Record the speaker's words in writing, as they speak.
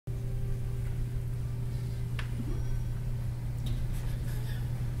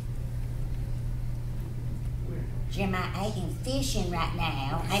Jeremiah, I am fishing right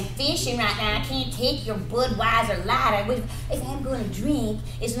now. I'm fishing right now. I can't take your Budweiser Light. If I'm going to drink,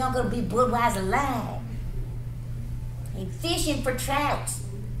 it's not going to be Budweiser Light. I'm fishing for trout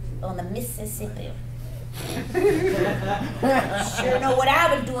on the Mississippi. Sure know what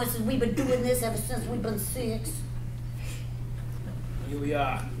I've been doing since we've been doing this ever since we've been 6. Here we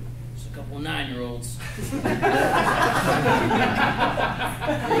are. Just a couple of 9-year-olds. 3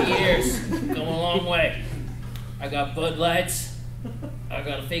 years. Come a long way. I got Bud Lights. I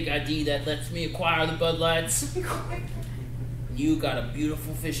got a fake ID that lets me acquire the Bud Lights. You got a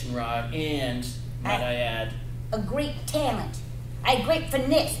beautiful fishing rod and, might I add, a great talent. I have great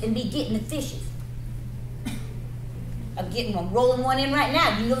finesse in me getting the fishes. I'm rolling one in right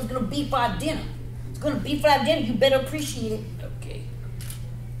now. You know it's gonna be for our dinner. It's gonna be for our dinner. You better appreciate it. Okay.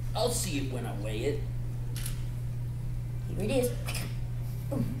 I'll see it when I weigh it. Here it is.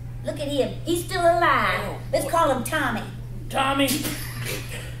 Ooh, look at him. He's still alive. Oh, let's call him Tommy. Tommy.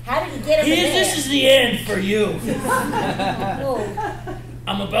 How did he get over there? This is the end for you. Whoa.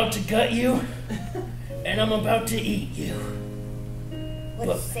 I'm about to gut you, and I'm about to eat you. What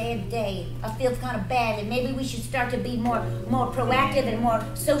a sad day. I feel kind of bad, and maybe we should start to be more proactive and more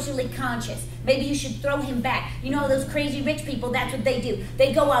socially conscious. Maybe you should throw him back. You know those crazy rich people, that's what they do.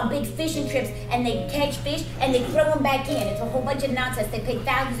 They go on big fishing trips, and they catch fish, and they throw them back in. It's a whole bunch of nonsense. They pay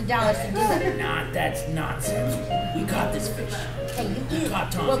thousands of dollars to do it. That's nonsense. We caught this fish. Hey, you eat it.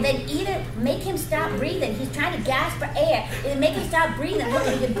 Tommy. Well, then eat it. Make him stop breathing. He's trying to gasp for air. And make him stop breathing. Look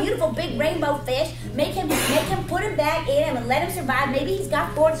at the beautiful big rainbow fish. Make him put him back in him and let him survive. Maybe he's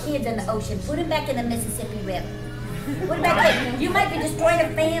got 4 kids in the ocean. Put him back in the Mississippi River. Put him back in. You might be destroying a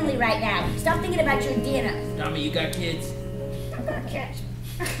family right now. Stop thinking about your dinner. Tommy, you got kids? I'm gonna catch.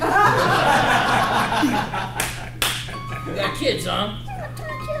 You got kids, huh?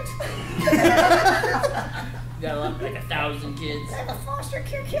 You got like 1,000 kids. I have a foster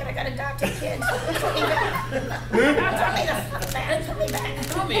care kid. I got adopted kids. Put me back. Put me the fuck back. Put me back.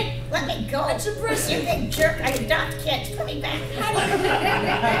 Tommy. Let me go. That's impressive. You big jerk. I adopt kids. Put me back. Put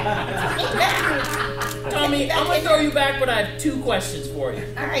me back. Tommy, I'm going to throw you back, but I have 2 questions for you.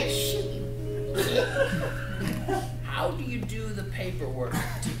 All right, shoot. How do you do the paperwork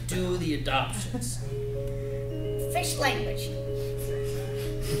to do the adoptions? Fish language.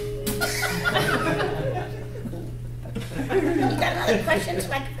 You got another question?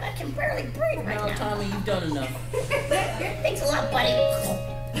 So I can barely breathe right No, now. Tommy, you've done enough. Thanks a lot, buddy.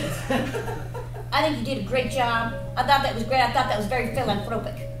 I think you did a great job. I thought that was great. I thought that was very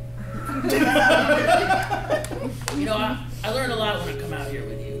philanthropic. You know, I learn a lot when I come out here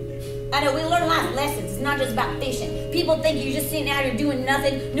with you. I know, we learn a lot of lessons. It's not just about fishing. People think you're just sitting out here doing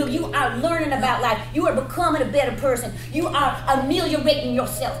nothing. No, you are learning about life. You are becoming a better person. You are ameliorating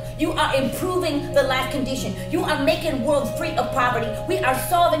yourself. You are improving the life condition. You are making the world free of poverty. We are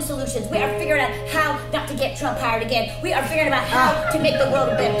solving solutions. We are figuring out how not to get Trump hired again. We are figuring out how to make the world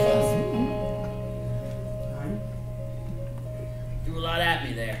a better place. Threw a lot at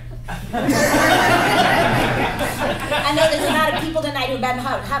me there. I know there's a lot of people tonight who've been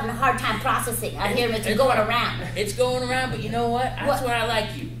having a hard time processing. I hear it's going around. It's going around, but you know what? That's why I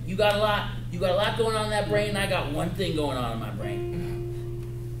like you. You got a lot going on in that brain, and I got one thing going on in my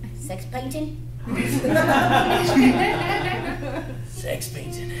brain. Sex painting? Sex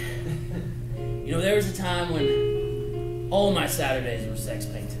painting. You know, there was a time when all my Saturdays were sex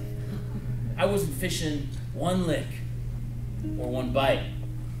painting. I wasn't fishing one lick or one bite.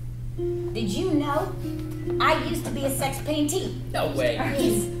 Did you know I used to be a sex paintee? No way.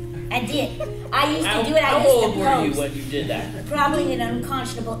 Yes, I did. I used to do it. How I used old to were pose. you when you did that? Probably at an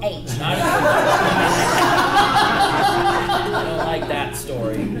unconscionable age. I don't like that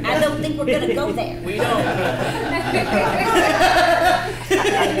story. I don't think we're going to go there. We don't.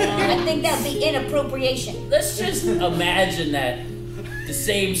 I think that would be inappropriation. Let's just imagine that the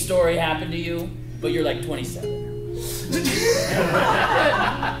same story happened to you, but you're like 27.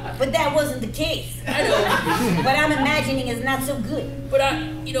 But that wasn't the case. I know. What I'm imagining is not so good. But I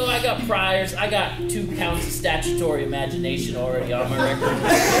got priors. I got 2 counts of statutory imagination already on my record.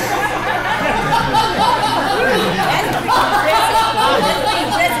 That's pretty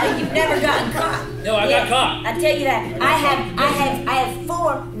impressive. You've never gotten caught. No, I got caught. I tell you that. I have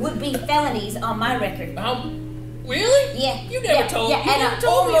 4 would-be felonies on my record. Really? Yeah. You never told me. Yeah, and an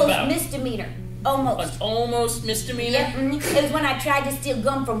almost misdemeanor. Almost. An almost misdemeanor? Yeah, it was when I tried to steal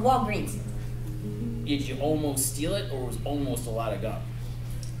gum from Walgreens. Did you almost steal it, or was almost a lot of gum?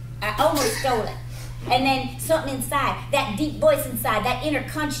 I almost stole it. And then something inside, that deep voice inside, that inner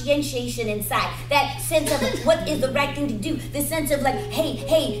conscientiation inside, that sense of what is the right thing to do, the sense of like,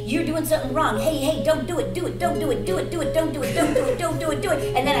 hey, you're doing something wrong. Hey, don't do it, don't do it, don't do it.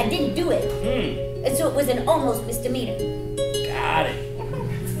 And then I didn't do it. And so it was an almost misdemeanor. Got it.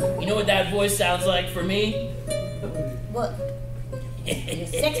 You know what that voice sounds like for me? What? Your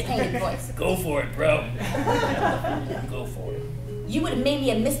sex painted voice. Go for it, bro. Go for it. You would have made me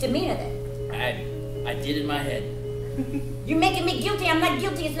a misdemeanor then. I did in my head. You're making me guilty. I'm not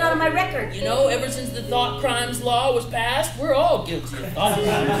guilty. It's not on my record. You know, ever since the thought crimes law was passed, we're all guilty of thought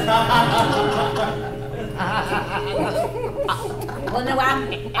crimes. Well, no,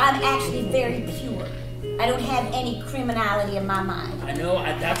 I'm actually very pure. I don't have any criminality in my mind. I know.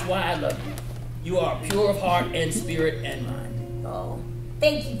 That's why I love you. You are pure of heart and spirit and mind. Oh,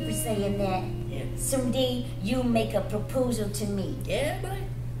 thank you for saying that. Yeah. Someday you'll make a proposal to me. Yeah, but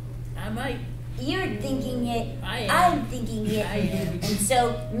I might. You're thinking it. I am. I'm thinking it. I am. And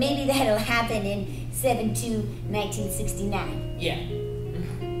so maybe that'll happen in 7/2/1969. Yeah.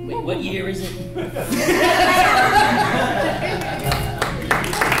 Wait, what year is it?